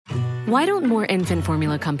Why don't more infant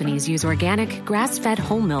formula companies use organic, grass-fed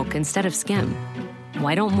whole milk instead of skim?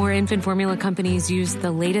 Why don't more infant formula companies use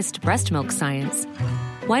the latest breast milk science?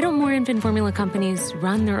 Why don't more infant formula companies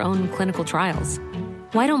run their own clinical trials?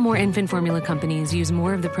 Why don't more infant formula companies use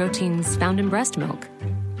more of the proteins found in breast milk?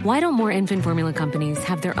 Why don't more infant formula companies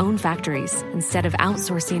have their own factories instead of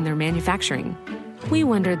outsourcing their manufacturing? We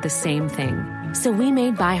wondered the same thing. So we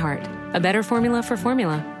made ByHeart, a better formula for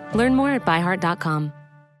formula. Learn more at byheart.com.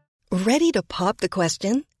 Ready to pop the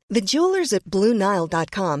question? The jewelers at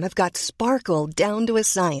BlueNile.com have got sparkle down to a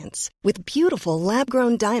science with beautiful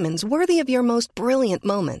lab-grown diamonds worthy of your most brilliant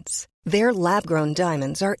moments. Their lab-grown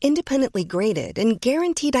diamonds are independently graded and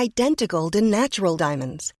guaranteed identical to natural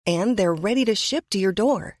diamonds, and they're ready to ship to your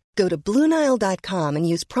door. Go to BlueNile.com and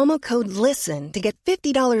use promo code LISTEN to get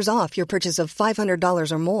 $50 off your purchase of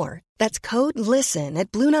 $500 or more. That's code LISTEN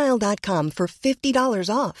at BlueNile.com for $50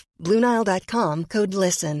 off. BlueNile.com, code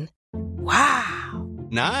LISTEN. Wow.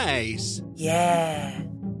 Nice. Yeah.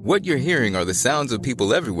 What you're hearing are the sounds of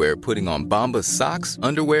people everywhere putting on Bombas socks,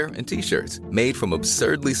 underwear, and T-shirts made from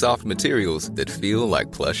absurdly soft materials that feel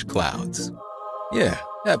like plush clouds. Yeah,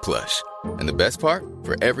 that plush. And the best part?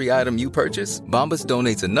 For every item you purchase, Bombas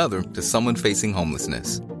donates another to someone facing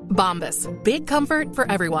homelessness. Bombas. Big comfort for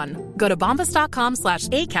everyone. Go to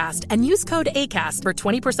bombas.com/ACAST and use code ACAST for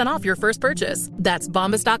 20% off your first purchase. That's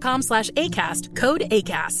bombas.com/ACAST. Code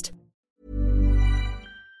ACAST.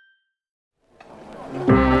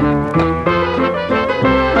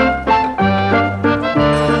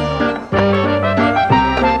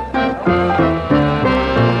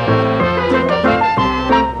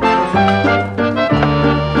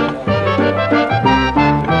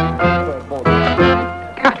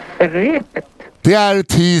 Det är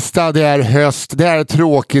tisdag, det är höst, det är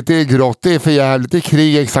tråkigt, det är grått, det är för jävligt, det är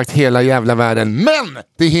krig exakt hela jävla världen. Men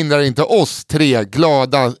det hindrar inte oss tre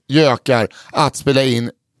glada gökar att spela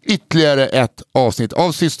in ytterligare ett avsnitt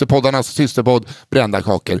av systerpoddarnas systerpodd Brända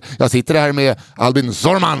kakor. Jag sitter här med Albin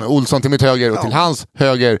Zorman Olsson till mitt höger och till hans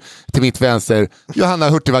höger, till mitt vänster, Johanna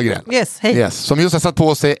Hurtig Wagrell. Yes, hej. Yes, som just har satt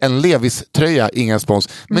på sig en Levis-tröja, ingen spons,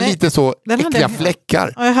 men nej, lite så äckliga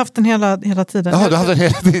fläckar. Ja, jag har haft den hela tiden. Ja, du har haft den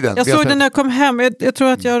hela tiden. Jag såg den när jag kom hem. Jag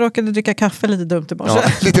tror att jag råkade dricka kaffe lite dumt i morse.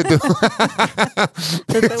 Ja, lite dumt.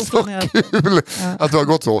 Det är så kul att du har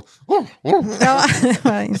gått så. Ja.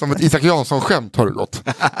 Som ett Isak Jansson-skämt har du gått.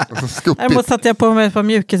 Däremot satte jag på mig ett par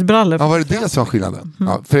mjukisbrallor. Ja, var det som var skillnaden?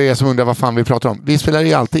 Ja, för er som undrar vad fan vi pratar om. Vi spelar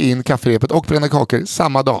ju alltid in kafferepet och brända kakor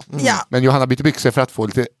samma dag. Ja. Men Johanna byter byxor för att få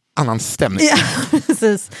lite annan stämning. Ja,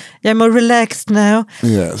 precis. Jag är more relaxed now.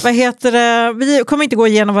 Yes. Vad heter det? Vi kommer inte gå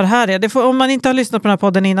igenom vad det här är. Om man inte har lyssnat på den här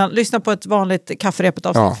podden innan, lyssna på ett vanligt kafferepet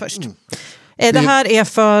avsnitt först. Det här är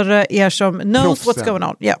för er som knows what's going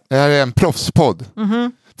on. Yeah. Det här är en proffspodd.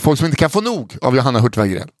 Folk som inte kan få nog av Johanna Hurtig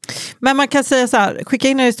Wagrell. Men man kan säga så här, skicka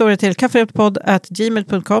in en historia till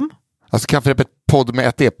kafferepetpodd@gmail.com. Alltså kafferepetpodd med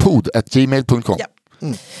ett pod@gmail.com. Ja.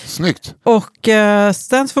 Snyggt. Och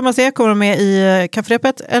sen får man se, kommer de med i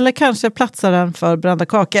kafferepet eller kanske platsar den för brända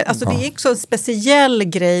kakor. Alltså det är inte så en speciell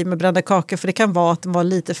grej med brända kakor, för det kan vara att den var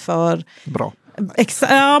lite för bra.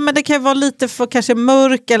 Ja, men det kan vara lite för kanske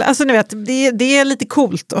mörk eller, alltså ni vet, det är lite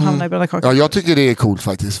coolt att hamna i brända kakor. Ja, jag tycker det är coolt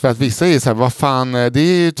faktiskt, för att vissa är så här, vad fan, det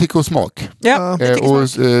är tycke och smak. Ja, och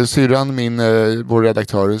syrran, vår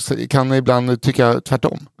redaktör, kan ibland tycka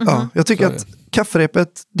tvärtom. Ja, jag tycker att kafferepet,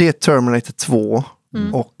 det är Terminator 2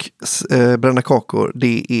 och brända kakor,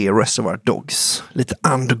 det är Reservoir Dogs. Lite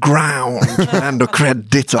underground, ändå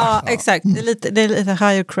credit. Ja, exakt. Det är lite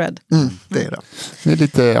higher cred. Det är det. Det är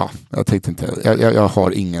lite, jag tänkte inte, jag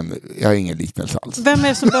har ingen liknelse alls. Vem är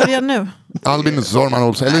det som börjar nu? Albin Zorman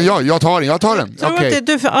Olsson, eller jag tar den. Tror att det är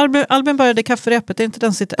du, för Albin började i kafferepet, det är inte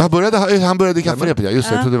den sitter. Han började i kafferepet, ja, just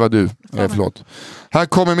det, jag trodde det var du. Förlåt. Här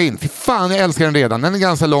kommer min, fy fan, jag älskar den redan. Den är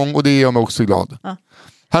ganska lång och det gör mig också glad.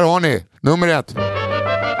 Här har ni, nummer 1.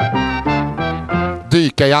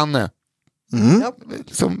 Dyka-Janne.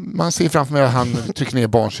 Som man ser framför mig att han trycker ner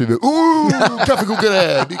barns huvud.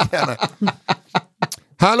 Kaffekokare! Dyka-Janne.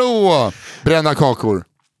 Hallå, brända kakor.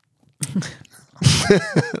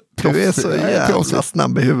 Du är så jävla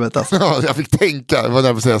snabb i huvudet alltså. Ja, jag fick tänka, det var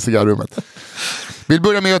där på säga cigarrummet. Vill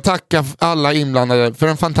börja med att tacka alla inblandade för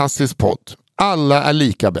en fantastisk podd. Alla är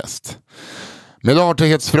lika bäst. Med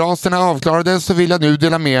artighetsfraserna avklarade så vill jag nu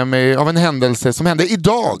dela med mig av en händelse som hände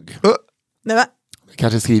idag.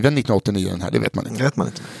 Kanske skriven 1989 den här, det vet man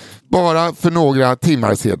inte. Bara för några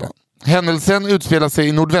timmar sedan. Händelsen utspelar sig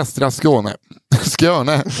i nordvästra Skåne.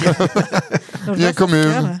 I en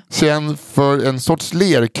kommun känd för en sorts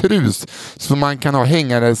lerkrus som man kan ha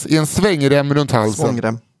hängandes i en svängrem runt halsen.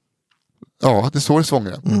 Svångrem. Ja, det står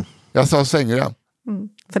svångrem. Jag sa svängrem.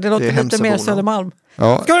 För det låter lite mer Södermalm.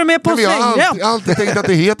 Ja. Ska du med på svängrem? Jag har alltid tänkt att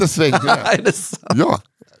det heter svängrem. Ja.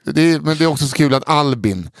 Men det är också så kul att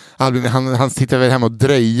Albin han sitter väl hemma och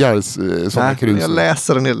drejar sådana krusor. Jag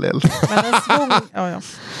läser en hel del.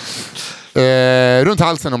 Runt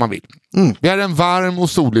halsen om man vill. Vi är en varm och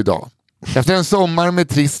solig dag. Efter en sommar med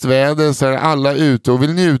trist väder så är alla ute och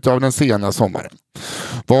vill njuta av den sena sommaren.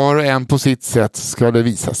 Var och en på sitt sätt ska det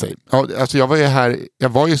visa sig. Ja, alltså jag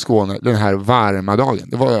var i Skåne den här varma dagen.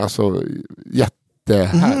 Det var alltså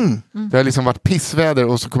jättehärligt. Det har liksom varit pissväder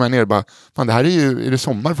och så kom jag ner och bara, fan det här är det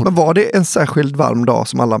sommar fortfarande. Men var det en särskild varm dag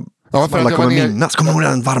som alla kommer minnas? Kommer du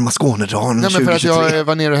ihåg den varma Skånedagen 2023? Nej, men för att jag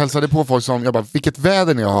var nere och hälsade på folk som, jag bara, vilket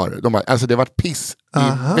väder ni har. De bara, alltså det har varit piss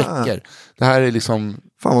i veckor. Det här är liksom...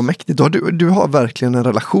 Fan vad mäktigt. Du har verkligen en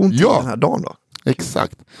relation till den här dagen då.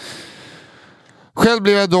 Exakt. Själv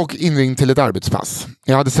blev jag dock inringd till ett arbetspass.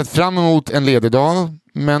 Jag hade sett fram emot en ledig dag,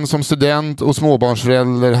 men som student och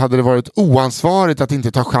småbarnsförälder hade det varit oansvarigt att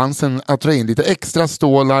inte ta chansen att dra in lite extra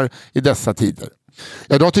stålar i dessa tider.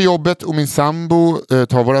 Jag drar till jobbet och min sambo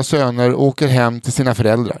tar våra söner och åker hem till sina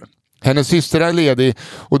föräldrar. Hennes syster är ledig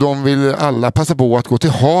och de vill alla passa på att gå till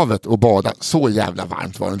havet och bada. Så jävla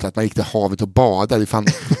varmt var det inte att man gick till havet och badade i fan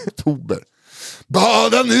oktober.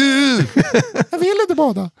 Bada nu! Jag vill inte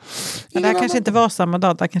bada. Det här kanske inte var samma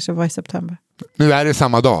dag, det kanske var i september. Nu är det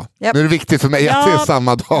samma dag. Yep. Nu är det viktigt för mig att det är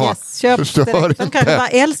samma dag. Yes, de kanske bara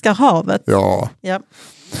älskar havet. Ja. Yep.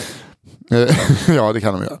 Ja, det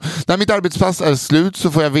kan de göra. När mitt arbetspass är slut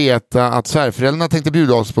så får jag veta att svärföräldrarna tänkte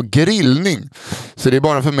bjuda oss på grillning. Så det är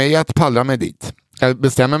bara för mig att pallra mig dit. Jag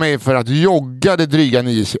bestämmer mig för att jogga det dryga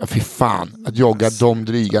 9 km. Fy fan, att jogga de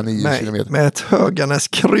dryga 9 kilometer. Med ett Höganäs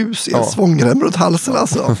krus i en svångrem runt halsen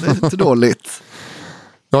alltså. Det är inte dåligt.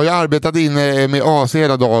 Ja, jag har arbetat inne med AC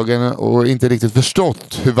hela dagen och inte riktigt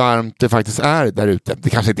förstått hur varmt det faktiskt är där ute. Det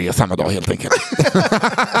kanske inte är samma dag helt enkelt.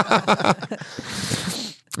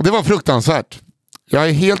 Det var fruktansvärt. Jag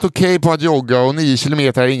är helt okej på att jogga och 9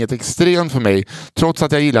 kilometer är inget extremt för mig, trots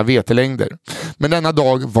att jag gillar vetelängder. Men denna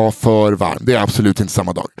dag var för varm. Det är absolut inte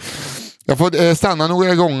samma dag. Jag får stanna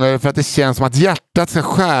några gånger för att det känns som att hjärtat ska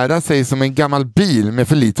skära sig som en gammal bil med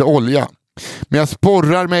för lite olja. Men jag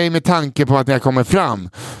sporrar mig med tanke på att när jag kommer fram,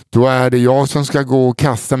 då är det jag som ska gå och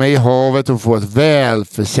kasta mig i havet och få ett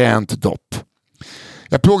välförtjänt dopp.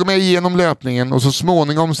 Jag plågar mig igenom löpningen och så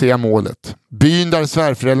småningom ser jag målet. Byn där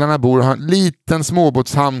svärföräldrarna bor har en liten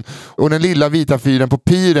småbåtshamn och den lilla vita fyren på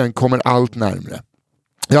piren kommer allt närmare.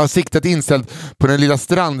 Jag har siktet inställt på den lilla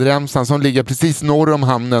strandremsan som ligger precis norr om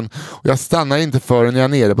hamnen och jag stannar inte förrän jag är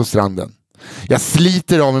nere på stranden. Jag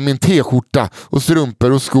sliter av mig min t-skjorta och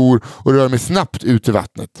strumpor och skor och rör mig snabbt ut i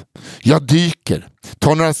vattnet. Jag dyker,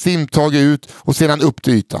 tar några simtag ut och sedan upp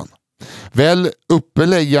till ytan. Väl uppe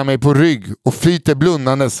lägger jag mig på rygg och flyter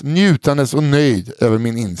blundandes, njutandes och nöjd över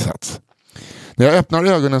min insats. När jag öppnar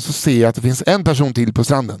ögonen så ser jag att det finns en person till på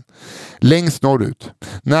stranden. Längst norrut,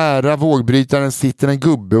 nära vågbrytaren sitter en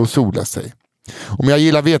gubbe och solar sig. Om jag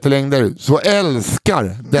gillar vetelängder så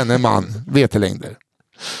älskar denne man vetelängder.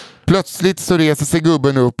 Plötsligt så reser sig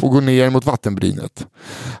gubben upp och går ner mot vattenbrynet.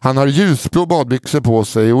 Han har ljusblå badbyxor på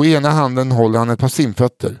sig och i ena handen håller han ett par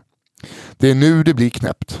simfötter. Det är nu det blir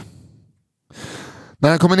knäppt. När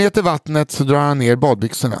han kommer ner till vattnet så drar han ner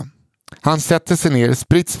badbyxorna. Han sätter sig ner,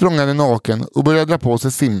 spritt språngande naken och börjar dra på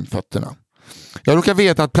sig simfötterna. Jag råkar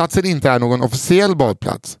veta att platsen inte är någon officiell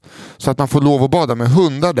badplats, så att man får lov att bada med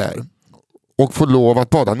hundar där. Och får lov att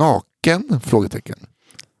bada naken? Frågetecken.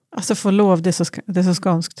 Alltså får lov, det är så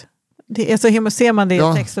skånskt. Det är så himla, ser man det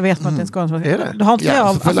i text så vet man att det är skånskt. Är det? Du har inte lov.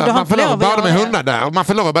 Man får lov att bada med hundar där och man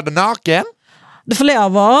får lov att bada naken. Du får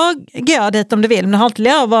lov att gå dit om du vill, men du har inte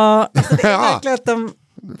lov att... Alltså det är verkligen att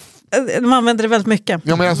de använder det väldigt mycket.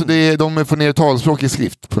 Ja, men alltså de får ner talspråk i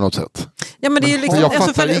skrift på något sätt. Ja, men det är liksom,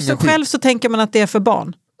 så själv så tänker man att det är för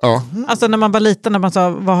barn. Ja. Alltså när man var liten, när man sa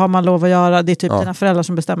vad har man lov att göra, det är typ dina föräldrar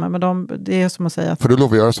som bestämmer, men det är som att säga att... Får du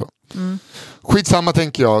lov att göra så? Skitsamma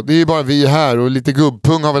tänker jag, det är ju bara vi här och lite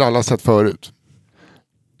gubbpung har väl alla sett förut.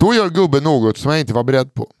 Då gör gubben något som jag inte var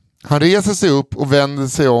beredd på. Han reser sig upp och vänder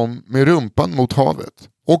sig om med rumpan mot havet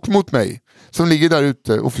och mot mig som ligger där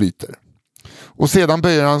ute och flyter. Och sedan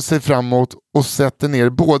böjer han sig framåt och sätter ner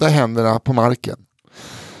båda händerna på marken.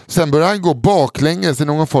 Sen börjar han gå baklänges i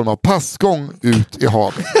någon form av passgång ut i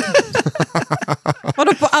havet.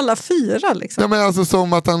 Vadå på alla 4 liksom? Ja, men alltså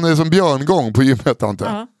som att han är som björngång på gymmet antar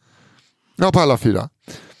jag. Ja, på alla 4.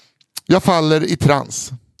 Jag faller i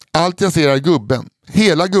trans. Allt jag ser är gubben.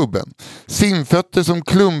 Hela gubben. Simfötter som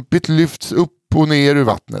klumpigt lyfts upp upp och ner ur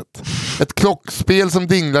vattnet. Ett klockspel som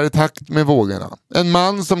dinglar i takt med vågorna. En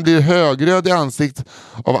man som blir högröd i ansikt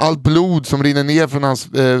av allt blod som rinner ner från hans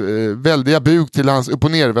väldiga buk till hans upp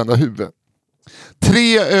och nervända huvud.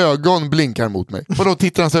 3 ögon blinkar mot mig. Och då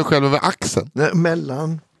tittar han sig själv över axeln.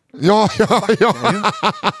 Mellan. Ja.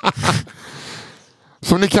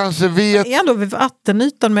 Som ni kanske vet... Det är ändå vid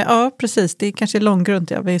vattenytan med, ja precis, det är kanske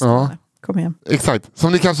långgrunt. Ja. Kom igen. Exakt.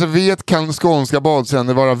 Som ni kanske vet kan skånska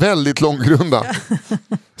badstränder vara väldigt långgrunda.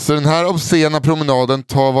 Så den här obscena promenaden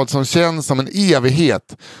tar vad som känns som en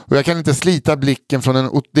evighet. Och jag kan inte slita blicken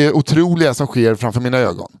från det otroliga som sker framför mina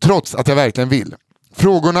ögon. Trots att jag verkligen vill.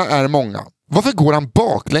 Frågorna är många. Varför går han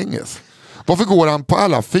baklänges? Varför går han på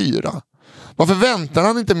alla 4? Varför väntar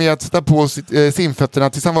han inte med att sätta på simfötterna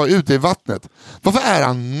tills han var ute i vattnet? Varför är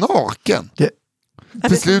han naken?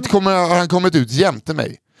 Till slut har han kommit ut jämte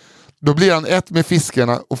mig. Då blir han ett med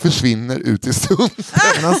fiskarna och försvinner ut i stund.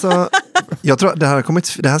 Men alltså, jag tror att det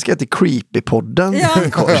här ska till Creepy-podden.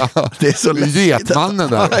 Ja. Det är så läskigt. Getmannen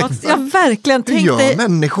där. Jag verkligen tänkte... Gör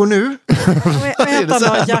människor nu? Vad heter han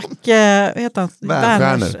då? Jack... heter han?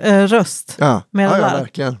 Werners röst. Ja, med det där.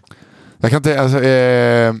 verkligen. Jag kan inte... Alltså,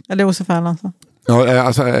 eller Josef Erlandsson. Ja,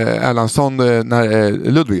 alltså Erlandsson när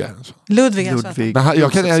Ludvig är. Ludvig.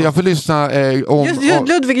 Men jag får lyssna om...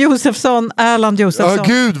 Ludvig Josefsson, Erland Josefsson. Ja,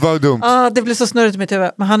 gud vad dumt. Det blir så snurrigt i mitt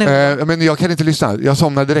huvud. Men han är... men jag kan inte lyssna. Jag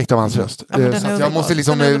somnar direkt av hans röst. Så jag måste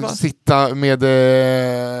liksom sitta med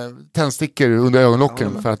tändstickor under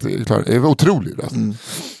ögonlocken för att klara det. Det var otroligt. Alltså.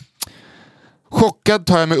 Chockad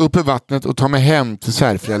tar jag mig upp i vattnet och tar mig hem till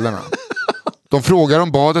svärföräldrarna. De frågar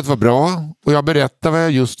om badet var bra och jag berättar vad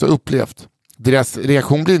jag just har upplevt. Deras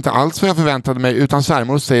reaktion blir inte alls vad jag förväntade mig, utan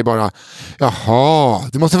svärmor säger bara: jaha,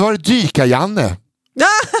 det måste vara dyka-Janne.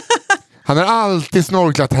 Han har alltid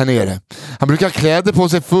snorklat här nere. Han brukar ha kläder på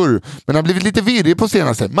sig förr, men har blivit lite virrig på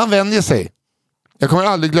senaste. Man vänjer sig. Jag kommer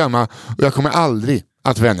aldrig glömma, och jag kommer aldrig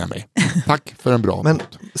att vänja mig. Tack för en bra Men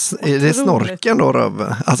är det snorken då,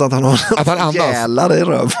 röv? Alltså att han har gälar i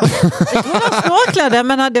röv. Han snorklade,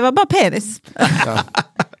 men det var bara penis. Ja.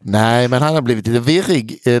 Nej, men han har blivit lite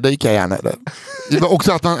virrig, dyka gärna. Det var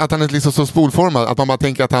också att han är liksom så spolformad att man bara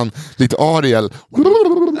tänker att han lite Ariel. Ja,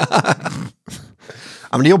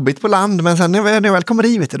 men det är jobbigt på land, men sen när jag väl kommer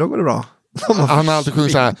i, då går det bra. Han har alltid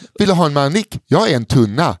sjungit så här: vill du ha en manik? Jag är en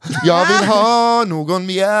tunna. Jag vill ha någon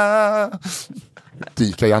mer.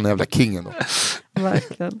 Dyka gärna, jävla kingen då.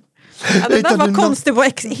 Verkligen. Ja, den där var konstig på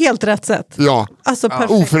helt rätt sätt. Ja, alltså,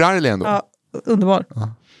 perfekt. Oförarglig ändå. Ja, underbar.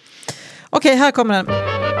 Ja. Okej, här kommer den.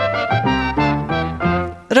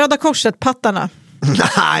 Röda korset-pattarna.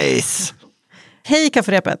 Nice! Hej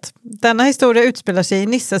kafferepet. Denna historia utspelar sig i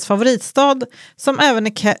Nisses favoritstad som även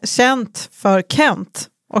är känt för Kent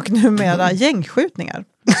och numera gängskjutningar.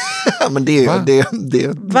 Ja, men det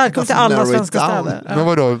är välkommen till alla svenska städer. Ja. Men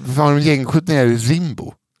vadå, har de gängskjutningar i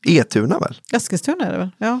Rimbo? Etuna väl? Eskilstuna är det väl?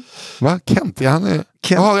 Ja. Va? Kent? Han är... Kent.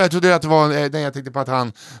 Jaha, jag trodde att det var... Nej, jag tänkte på att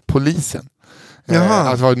han... Polisen. Jaha,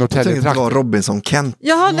 att det var Norrtälje. Jag tänkte att det var Robinson Kent.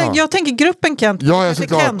 Jaha, nej, jag tänker gruppen Kent. Ja, jag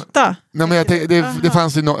såklart. Kenta. Nej, men det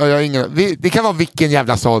fanns ju det kan vara vilken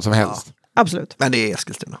jävla stad som helst. Ja, absolut. Men det är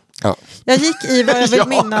Eskilstuna. Ja. Jag gick i vad jag vill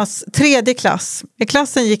minnas 3:e klass. I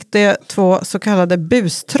klassen gick det 2 så kallade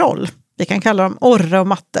bustroll. Vi kan kalla dem Orre och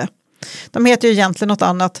Matte. De heter ju egentligen något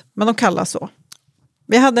annat, men de kallas så.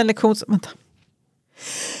 Vi hade en lektion som... Vänta.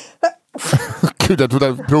 Gud, jag trodde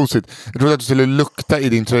att du skulle lukta i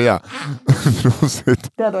din tröja.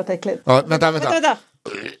 Prosit. Det hade varit äckligt. Ja, vänta.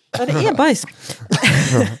 Ja, det är bajs.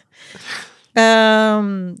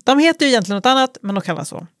 De heter ju egentligen något annat, men de kallas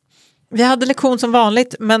så. Vi hade lektion som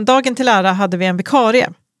vanligt, men dagen till ära hade vi en vikarie.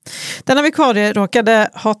 Denna vikarie råkade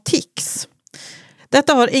ha tics.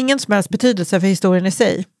 Detta har ingen som helst betydelse för historien i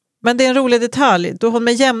sig. Men det är en rolig detalj då hon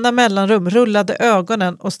med jämna mellanrum rullade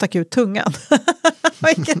ögonen och stack ut tungan.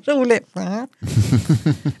 Vilken rolig.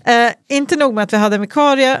 Inte nog med att vi hade en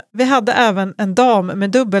vikarie, vi hade även en dam med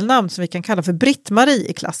dubbelnamn som vi kan kalla för Britt-Marie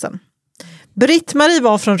i klassen. Britt-Marie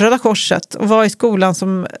var från Röda Korset och var i skolan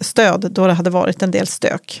som stöd då det hade varit en del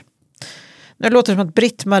stök. Nu låter det som att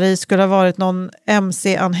Britt-Marie skulle ha varit någon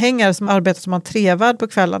MC-anhängare som arbetat som entrévärd på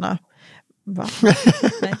kvällarna. Va?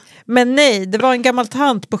 Nej. Men nej, det var en gammal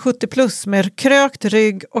tant på 70 plus med krökt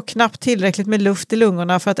rygg och knappt tillräckligt med luft i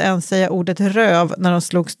lungorna för att ens säga ordet röv när de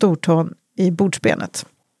slog stortån i bordsbenet.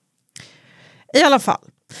 I alla fall,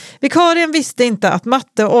 vikarien visste inte att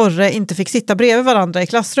Matte och Orre inte fick sitta bredvid varandra i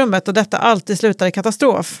klassrummet och detta alltid slutade i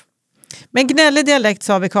katastrof. Med en gnällig dialekt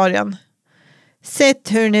sa vikarien: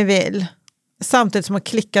 sätt hur ni vill. Samtidigt som hon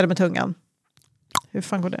klickade med tungan. Hur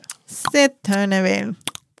fan går det? Sätt hur ni vill.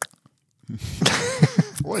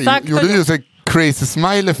 Oj, gjorde du så crazy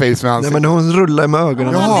smiley face med ansiktet. Nej, men hon rullar med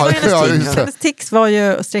ögonen. Hennes tics var ju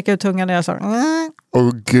att sträcka ut tungan när jag sa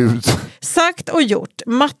Gud. Sagt och gjort.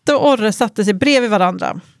 Matte och Orre satte sig bredvid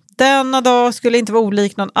varandra. Denna dag skulle inte vara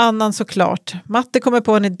olik någon annan såklart. Matte kommer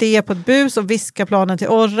på en idé på ett bus och viskar planen till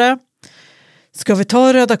Orre. Ska vi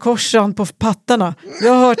ta Röda Korsan på pattarna?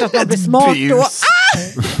 Jag har hört att man blir smart då.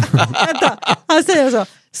 Vänta, han säger så.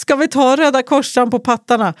 Ska vi ta Röda Korsan på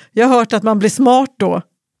pattarna? Jag har hört att man blir smart då.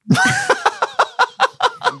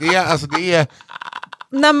 Det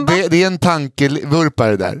är en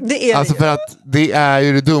tankevurpare där. Det är alltså för att det är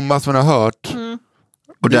ju det dummaste man har hört.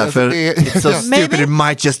 Och därför it's so stupid it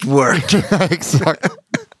might just work. Exakt.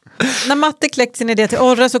 När Matte kläckt sin idé till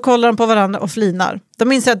Orre så kollar de på varandra och flinar.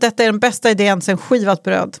 De inser att detta är den bästa idén sen skivat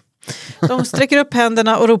bröd. De sträcker upp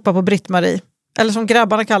händerna och ropar på Britt-Marie. Eller som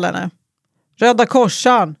grabbarna kallar henne. Röda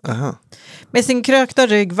Korsan. Med sin krökta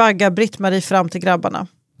rygg vaggar Britt-Marie fram till grabbarna.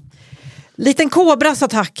 Liten kobras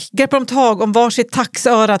attack. Greppar de tag om varsitt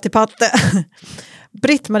taxöra till patte.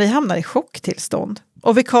 Britt-Marie hamnar i chocktillstånd.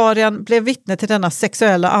 Och vikarien blev vittne till denna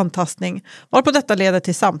sexuella antastning. Varpå detta leder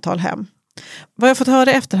till samtal hem. Vad jag fått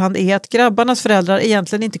höra i efterhand är att grabbarnas föräldrar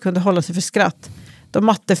egentligen inte kunde hålla sig för skratt. Då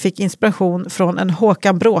Matte fick inspiration från en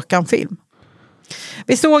Håkan Bråkan-film.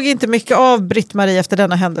 Vi såg inte mycket av Britt-Marie efter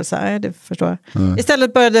denna händelse. Nej, det förstår jag.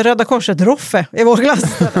 Istället började Röda Korset Roffe i vår klass.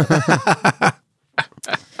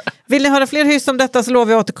 Vill ni höra fler hyss om detta så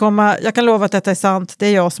lovar jag återkomma. Jag kan lova att detta är sant. Det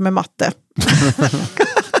är jag som är Matte.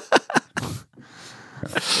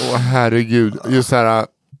 Herregud. Just så här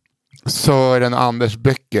Sören Anders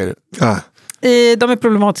böcker. De är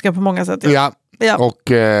problematiska på många sätt. Ja. Och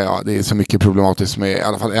det är så mycket problematiskt med i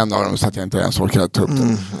alla fall en av dem så att jag inte ens orkar ta upp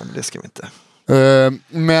det. Det ska vi inte.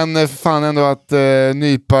 Men fan ändå att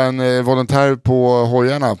nypa en volontär på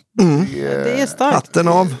hojarna. Det är starkt. Hatten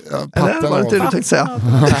av. Patten var det inte det du tänkte säga?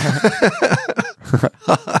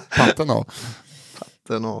 Patten av.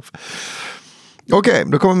 Patten av. Okej,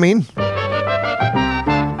 då kommer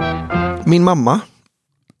min mamma.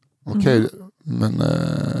 Okej, men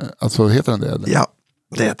alltså heter den det? Eller? Ja,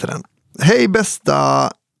 det heter den. Hej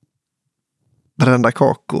bästa Brända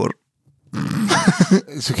kakor.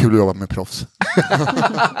 Så kul att jobba med proffs.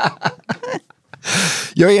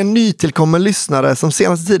 Jag är en nytillkommen lyssnare som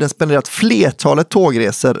senaste tiden spenderat flertalet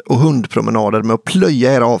tågresor och hundpromenader med att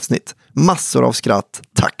plöja era avsnitt. Massor av skratt,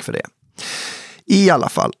 tack för det. I alla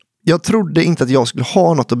fall, jag trodde inte att jag skulle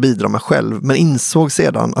ha något att bidra med själv, men insåg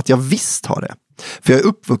sedan att jag visst har det. För jag är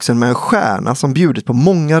uppvuxen med en stjärna som bjudit på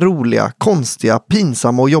många roliga, konstiga,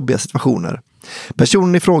 pinsamma och jobbiga situationer.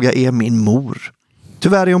 Personen i fråga är min mor.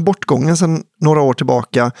 Tyvärr är hon bortgången sedan några år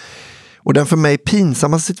tillbaka. Och den för mig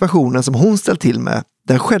pinsamma situationen som hon ställt till med,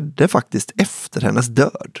 den skedde faktiskt efter hennes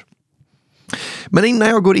död. Men innan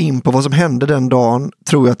jag går in på vad som hände den dagen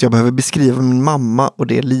tror jag att jag behöver beskriva min mamma och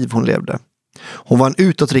det liv hon levde. Hon var en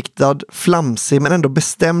utåtriktad, flamsig men ändå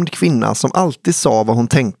bestämd kvinna som alltid sa vad hon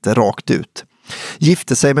tänkte rakt ut.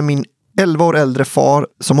 Gifte sig med min 11 år äldre far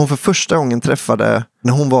som hon för första gången träffade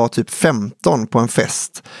när hon var typ 15 på en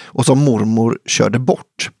fest och som mormor körde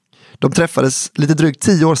bort. De träffades lite drygt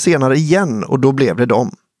 10 år senare igen och då blev det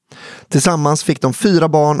dem. Tillsammans fick de 4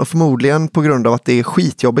 barn och förmodligen på grund av att det är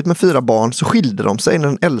skitjobbigt med 4 barn så skilde de sig när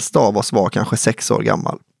den äldsta av oss var kanske 6 år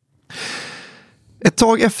gammal. Ett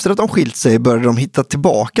tag efter att de skilt sig började de hitta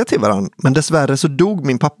tillbaka till varandra men dessvärre så dog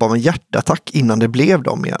min pappa av en hjärtattack innan det blev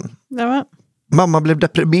dem igen. Ja. Mamma blev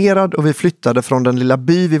deprimerad och vi flyttade från den lilla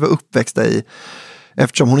by vi var uppväxta i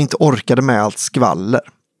eftersom hon inte orkade med allt skvaller.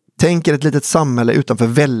 Tänk er ett litet samhälle utanför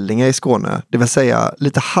Vellinge i Skåne, det vill säga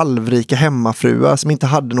lite halvrika hemmafruar som inte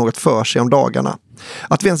hade något för sig om dagarna.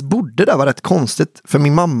 Att vi ens bodde där var rätt konstigt för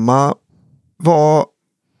min mamma var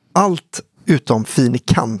allt utom fin i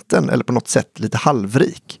kanten eller på något sätt lite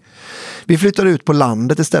halvrik. Vi flyttade ut på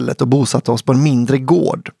landet istället och bosatte oss på en mindre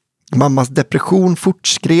gård. Mammas depression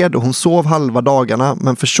fortskred och hon sov halva dagarna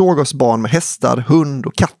men försåg oss barn med hästar, hund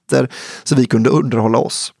och katter så vi kunde underhålla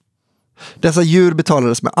oss. Dessa djur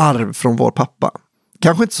betalades med arv från vår pappa.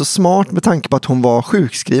 Kanske inte så smart med tanke på att hon var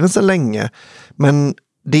sjukskriven sedan länge men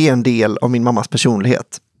det är en del av min mammas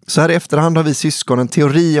personlighet. Så här i efterhand har vi syskon en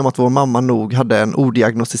teori om att vår mamma nog hade en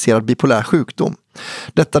odiagnostiserad bipolär sjukdom.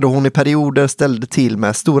 Detta då hon i perioder ställde till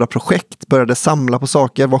med stora projekt, började samla på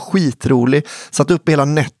saker, var skitrolig, satt upp hela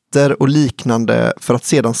nätter och liknande för att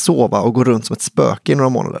sedan sova och gå runt som ett spöke i några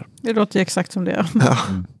månader. Det låter ju exakt som det. Ja.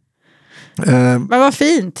 Men vad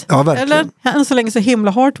fint. Ja, verkligen. Eller än så länge så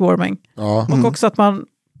himla heartwarming. Ja. Och också att man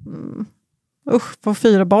får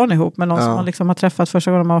 4 barn ihop med någon som man liksom har träffat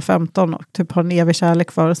första gången man var 15 och typ har en evig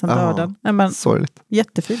kärlek för sedan döden. Nej, men, sorgligt.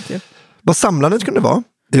 jättefint ju. Vad samlandet kunde vara?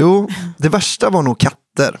 Jo, det värsta var nog katter.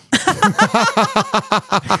 katter.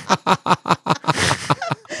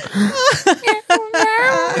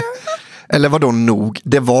 Eller var då nog,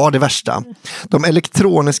 det var det värsta. De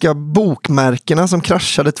elektroniska bokmärkena som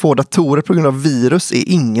kraschade 2 datorer på grund av virus är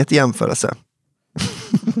inget i jämförelse.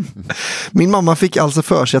 Min mamma fick alltså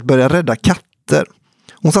för sig att börja rädda katter.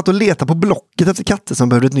 Hon satt och letade på Blocket efter katter som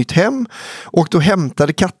behövde ett nytt hem och då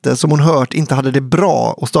hämtade katter som hon hört inte hade det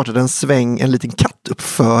bra och startade en liten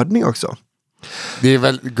kattuppfödning också. Det är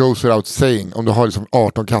väl goes without saying om du har liksom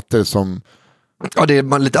 18 katter som... Ja, det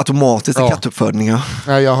är lite automatiskt i kattuppfödningar.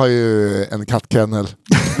 Nej, jag har ju en kattkennel.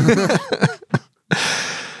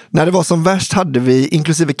 När det var som värst hade vi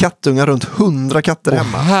inklusive kattungar runt 100 katter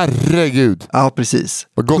hemma. Herregud. Ja, precis.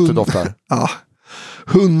 Vad gott det doftar. Ja,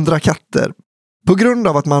 100 katter. På grund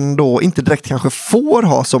av att man då inte direkt kanske får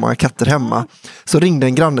ha så många katter hemma så ringde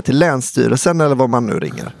en granne till länsstyrelsen eller vad man nu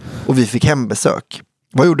ringer. Och vi fick hembesök.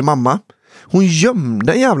 Vad gjorde mamma? Hon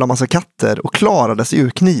gömde en jävla massa katter och klarade sig ur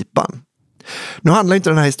knipan. Nu handlar inte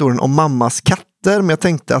den här historien om mammas katter, men jag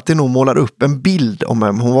tänkte att det nog målar upp en bild om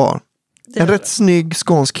vem hon var. En rätt snygg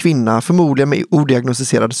skånsk kvinna, förmodligen med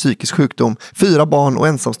odiagnostiserad psykisk sjukdom, 4 barn och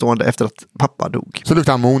ensamstående efter att pappa dog. Så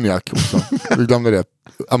luktar ammoniak också. Du glömde det.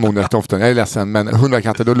 Ammoniakdoften. Jag är ledsen, men 100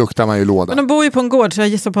 katter, då luktar man ju låda. Men de bor ju på en gård så jag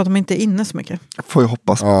gissar på att de inte är inne så mycket. Får jag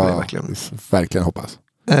hoppas på det verkligen. Verkligen hoppas.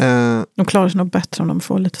 De klarar sig nog bättre om de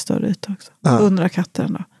får lite större yta också. 100 katter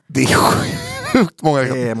ändå. Det är sjukt många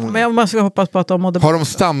katter. Men man ska hoppas på att de mådde... Har de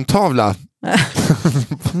stamtavla?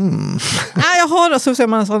 Nej, jag har så ser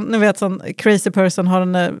man sån, ni vet sån crazy person har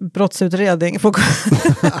en brottsutredning på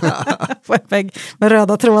en vägg med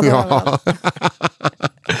röda trådar. Ja.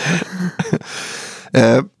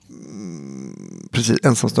 Precis,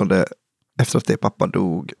 ensamstående efter att det pappa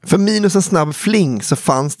dog. För minus en snabb fling så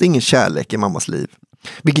fanns det ingen kärlek i mammas liv.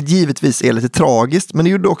 Vilket givetvis är lite tragiskt, men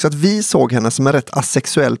det gjorde också att vi såg henne som en rätt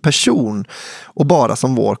asexuell person och bara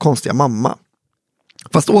som vår konstiga mamma.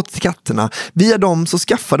 Fast åt till katterna, via dem så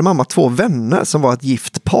skaffade mamma 2 vänner som var ett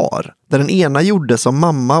gift par. Där den ena gjorde som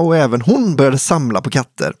mamma och även hon började samla på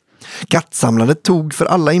katter. Kattsamlandet tog för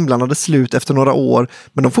alla inblandade slut efter några år,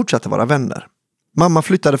 men de fortsatte vara vänner. Mamma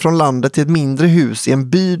flyttade från landet till ett mindre hus i en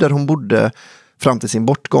by där hon bodde fram till sin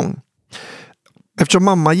bortgång. Eftersom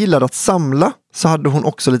mamma gillade att samla så hade hon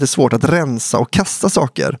också lite svårt att rensa och kasta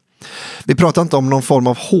saker. Vi pratar inte om någon form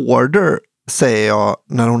av hoarder, säger jag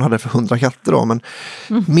när hon hade för 100 katter då, men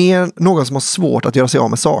mer någon som har svårt att göra sig av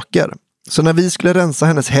med saker. Så när vi skulle rensa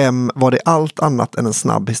hennes hem var det allt annat än en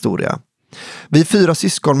snabb historia. Vi 4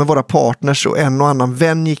 syskon med våra partners och en och annan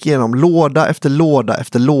vän gick igenom låda efter låda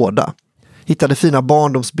efter låda. Hittade fina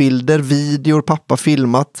barndomsbilder, videor pappa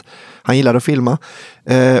filmat, han gillade att filma,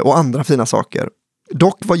 och andra fina saker.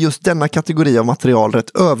 Dock var just denna kategori av material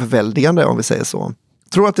rätt överväldigande om vi säger så.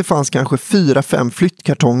 Tror att det fanns kanske 4-5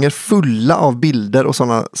 flyttkartonger fulla av bilder och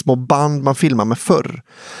sådana små band man filmar med förr.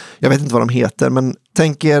 Jag vet inte vad de heter, men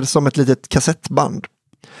tänk er som ett litet kassettband.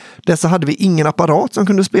 Dessa hade vi ingen apparat som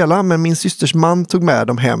kunde spela, men min systers man tog med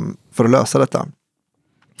dem hem för att lösa detta.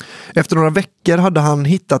 Efter några veckor hade han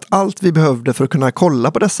hittat allt vi behövde för att kunna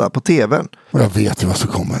kolla på dessa på tvn. Och jag vet ju vad som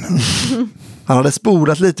kommer nu. Han hade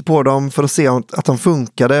spolat lite på dem för att se att de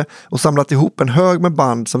funkade och samlat ihop en hög med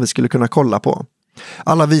band som vi skulle kunna kolla på.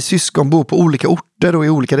 Alla vi syskon bor på olika orter och i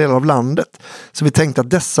olika delar av landet, så vi tänkte att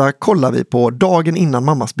dessa kollar vi på dagen innan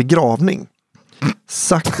mammas begravning.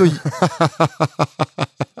 Sagt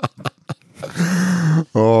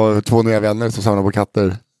och... 2 nya vänner som samlar på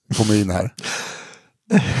katter kommer in här.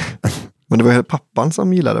 Men det var ju pappan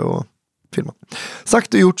som gillade att filma.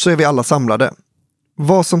 Sagt och gjort så är vi alla samlade.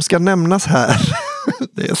 Vad som ska nämnas här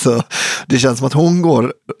det känns som att hon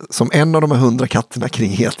går som en av de här 100 katterna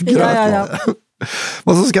kring helt gröt. Ja.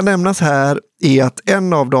 Vad som ska nämnas här är att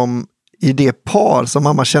en av dem i det par som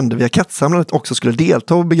mamma kände via kattsamlandet också skulle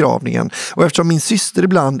delta i begravningen. Och eftersom min syster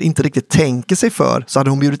ibland inte riktigt tänker sig för så hade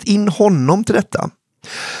hon bjudit in honom till detta.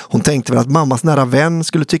 Hon tänkte väl att mammas nära vän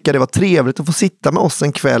skulle tycka det var trevligt att få sitta med oss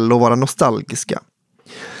en kväll och vara nostalgiska.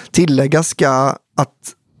 Tilläggas ska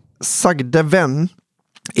att sagde vän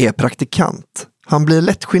är praktikant. Han blir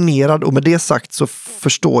lätt generad och med det sagt så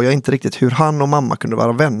förstår jag inte riktigt hur han och mamma kunde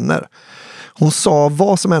vara vänner. Hon sa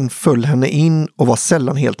vad som än föll henne in och var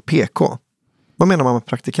sällan helt PK. Vad menar man med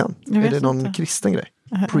praktikant? Är det någon kristen grej?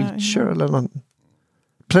 Preacher eller någon...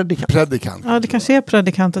 Predikant. Ja, det kanske är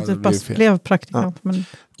predikant att typ bara blev praktikant. Ja. Men...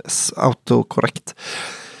 Autokorrekt.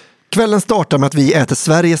 Kvällen startar med att vi äter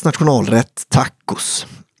Sveriges nationalrätt, tacos.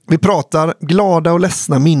 Vi pratar glada och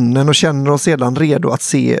ledsna minnen och känner oss sedan redo att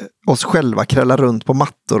se oss själva krälla runt på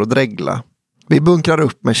mattor och dregla. Vi bunkrar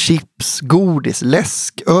upp med chips, godis,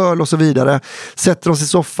 läsk, öl och så vidare, sätter oss i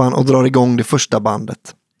soffan och drar igång det första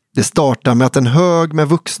bandet. Det startar med att en hög med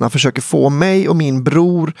vuxna försöker få mig och min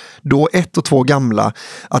bror, då 1 och 2 gamla,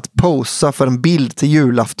 att posa för en bild till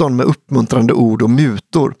julafton med uppmuntrande ord och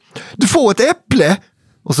mutor. Du får ett äpple!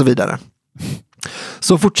 Och så vidare.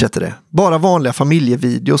 Så fortsätter det. Bara vanliga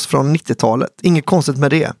familjevideos från 90-talet. Inget konstigt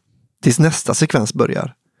med det. Tills nästa sekvens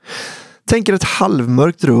börjar. Tänker ett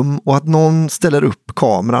halvmörkt rum och att någon ställer upp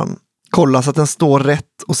kameran. Kollar så att den står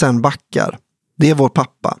rätt och sen backar. Det är vår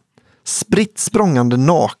pappa. Spritt språngande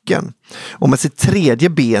naken och med sitt 3:e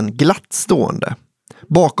ben glatt stående.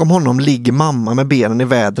 Bakom honom ligger mamma med benen i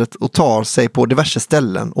vädret och tar sig på diverse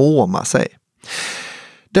ställen och åmar sig.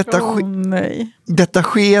 Detta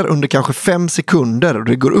sker under kanske 5 sekunder och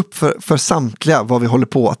det går upp för samtliga vad vi håller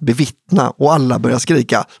på att bevittna och alla börjar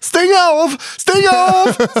skrika: stäng av! Stäng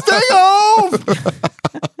av! Stäng av!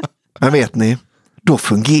 Men vet ni, då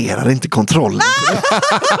fungerar inte kontrollen.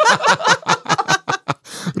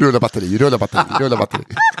 Rulla batteri.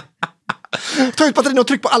 Ta ut batterin och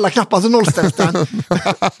tryck på alla knappar så nollställs den.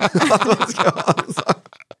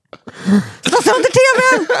 Ta sönder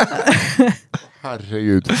tvn!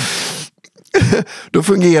 Herregud. Då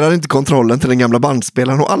fungerar inte kontrollen till den gamla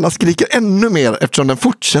bandspelaren och alla skriker ännu mer eftersom den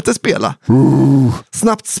fortsätter spela.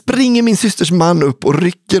 Snabbt springer min systers man upp och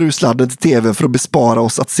rycker ur sladden till tv för att bespara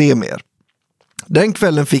oss att se mer. Den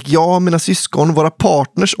kvällen fick jag, mina syskon, våra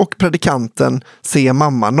partners och predikanten se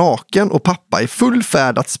mamma naken och pappa i full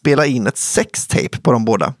färd att spela in ett sextape på de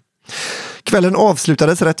båda. Kvällen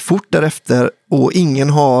avslutades rätt fort därefter och ingen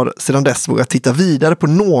har sedan dess vågat titta vidare på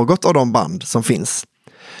något av de band som finns.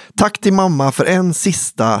 Tack till mamma för en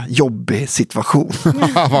sista jobbig situation.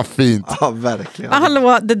 Vad fint. Ja, verkligen.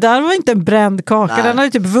 Hallå, det där var inte en bränd kaka. Nej. Den har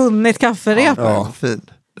ju typ vunnit kafferepet. Ja, fin.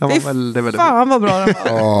 Det var väldigt fan vad bra den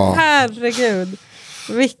var. Herregud.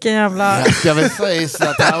 Vilken jävla... Jag ska väl säga så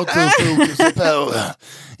att autofokus på.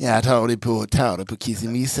 Jag tar det på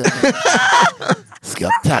kissemissen. Ska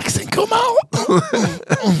taxen komma?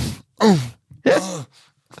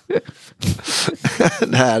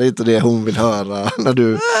 Det här är inte det hon vill höra när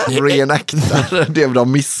du reenactar det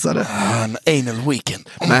de missade. Anal weekend.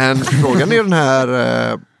 Men frågan är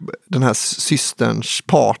den här systerns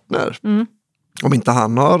partner. Om inte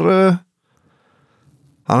han har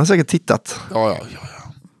säkert tittat. Ja.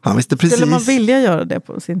 Han visste precis. Skulle man vilja göra det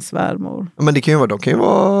på sin svärmor? Men det kan ju vara, de kan ju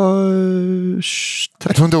vara...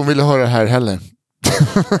 Jag tror inte hon ville höra det här heller.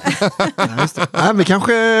 Nej,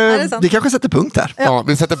 vi kanske sätter punkt här. Ja,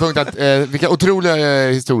 vi sätter punkt att vilka otroliga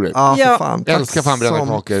historier. Ja, för fan. Jag älskar fan brända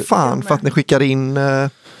kakor. Fan för att ni skickar in...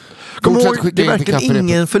 Kom ihåg, det är verkligen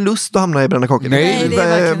ingen förlust att hamna i brända kakor. Nej, det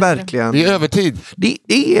är verkligen. Det är övertid. Det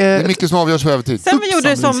är mycket som avgörs på övertid. Sen vi gjorde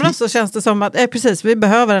det i somras så känns det som att precis, vi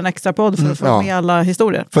behöver en extra podd för att få med alla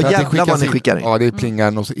historier. För jävla vad ni skickar in. Ja, det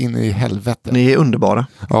plingar något in i helvete. Ni är underbara.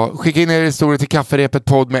 Ja, skicka in er historier till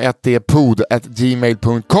kafferepetpodd med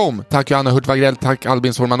 1dpod@gmail.com. Tack Johanna Hurtvagrell, tack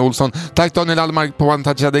Albin Sorman Olsson, tack Daniel Allmark på One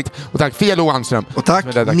Touch Addict och tack Felo Anström. Och tack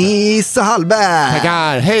Nisse Hallberg.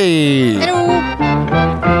 Tackar, hej! Hejdå!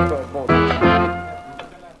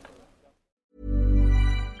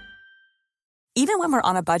 Even when we're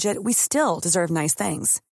on a budget, we still deserve nice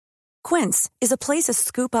things. Quince is a place to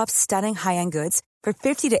scoop up stunning high-end goods for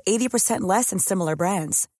 50 to 80% less than similar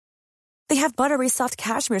brands. They have buttery soft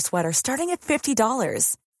cashmere sweaters starting at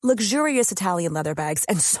 $50, luxurious Italian leather bags,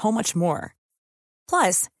 and so much more.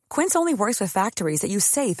 Plus, Quince only works with factories that use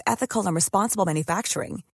safe, ethical, and responsible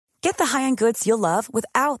manufacturing. Get the high-end goods you'll love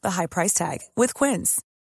without the high price tag with Quince.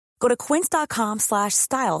 Go to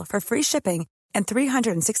quince.com/style for free shipping and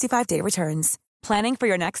 365-day returns. Planning for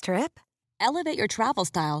your next trip? Elevate your travel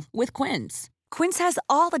style with Quince. Quince has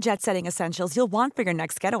all the jet-setting essentials you'll want for your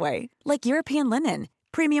next getaway, like European linen,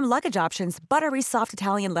 premium luggage options, buttery soft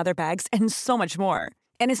Italian leather bags, and so much more.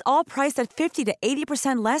 And is all priced at 50 to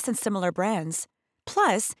 80% less than similar brands.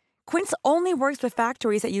 Plus, Quince only works with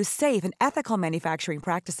factories that use safe and ethical manufacturing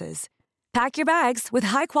practices. Pack your bags with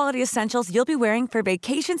high-quality essentials you'll be wearing for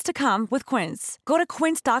vacations to come with Quince. Go to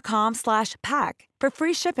quince.com/pack for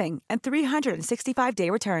free shipping and 365-day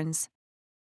returns.